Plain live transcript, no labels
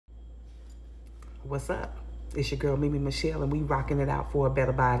What's up? It's your girl Mimi Michelle, and we rocking it out for a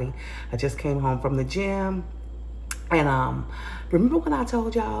better body. I just came home from the gym, and remember when I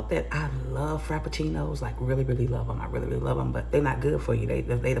told y'all that I love Frappuccinos, like really love them. I really love them, but they're not good for you. They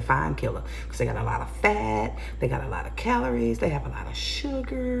the fine killer, because they got a lot of fat, they got a lot of calories, they have a lot of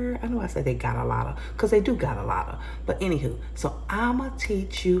sugar. I know I said they got a lot of, because they do got a lot of, but anywho, so I'ma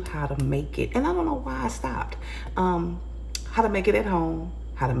teach you how to make it, and I don't know why I stopped. How to make it at home,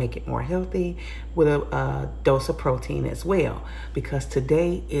 how to make it more healthy with a dose of protein as well, because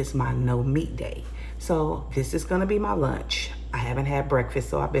today is my no meat day. So this is gonna be my lunch. I haven't had breakfast,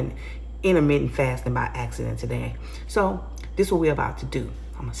 so I've been intermittent fasting by accident today. So this is what we're about to do.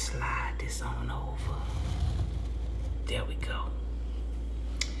 I'm gonna slide this on over. There we go.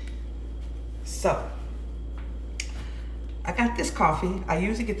 So I got this coffee. I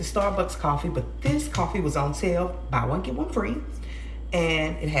usually get the Starbucks coffee, but this coffee was on sale, buy one, get one free.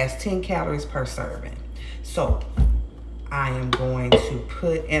 And it has 10 calories per serving. So I am going to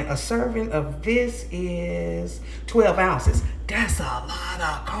put in a serving of this is 12 ounces. That's a lot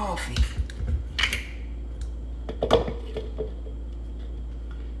of coffee.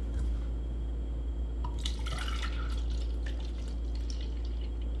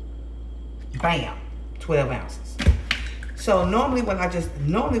 Bam, 12 ounces. So normally what I do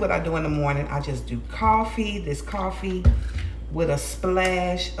in the morning, I just do this coffee with a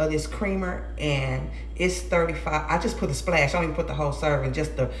splash of this creamer, and it's 35. I just put a splash, I don't even put the whole serving,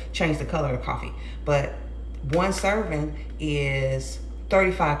 just to change the color of the coffee. But one serving is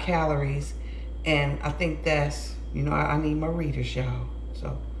 35 calories, and I think that's, you know, I need my readers, y'all.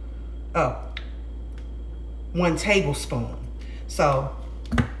 So, 1 tablespoon. So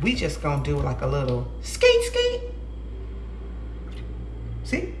we just gonna do like a little skate.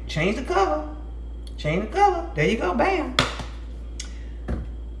 See, change the color. There you go, bam.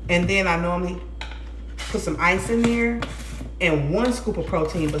 And then I normally put some ice in there and 1 scoop of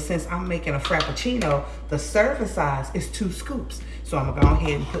protein, but since I'm making a Frappuccino, the serving size is 2 scoops. So I'm gonna go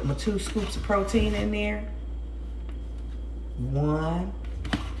ahead and put my 2 scoops of protein in there. 1.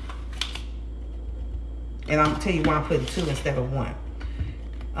 And I'm gonna tell you why I'm putting 2 instead of 1.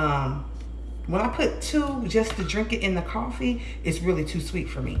 When I put 2 just to drink it in the coffee, it's really too sweet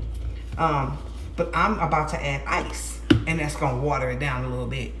for me. But I'm about to add ice, and that's gonna water it down a little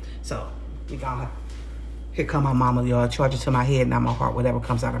bit. So we gonna, here come my mama, y'all. Charge it to my head, not my heart, whatever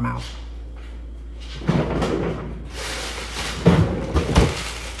comes out her mouth.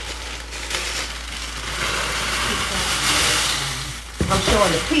 I'm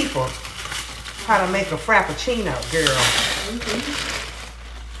showing the people how to make a Frappuccino, girl. Okay.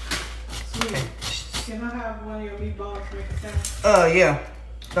 Can I have one of your meatballs make a sound? Yeah.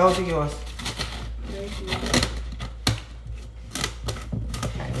 Those are yours. Thank you.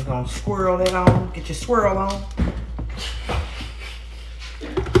 Okay, we're gonna swirl it on. Get your swirl on.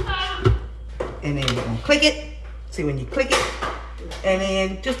 And then we're gonna click it. See, when you click it, and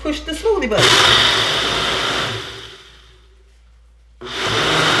then just push the smoothie button.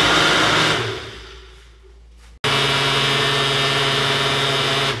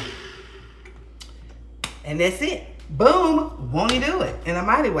 And that's it. Boom. Won't you do it in a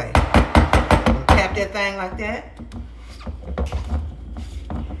mighty way? Tap that thing like that.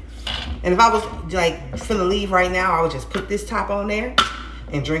 And if I was like finna leave right now, I would just put this top on there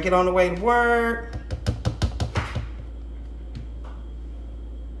and drink it on the way to work.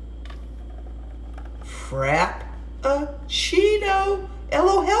 Frappuccino.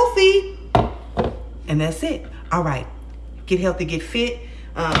 Hello, healthy. And that's it. All right. Get healthy, get fit.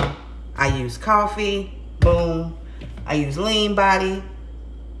 I use coffee. Boom. I use Lean Body,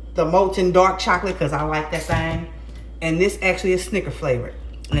 the molten dark chocolate, because I like that thing. And this actually is Snicker flavored.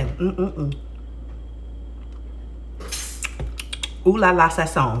 And ooh la la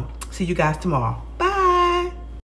sasson. See you guys tomorrow.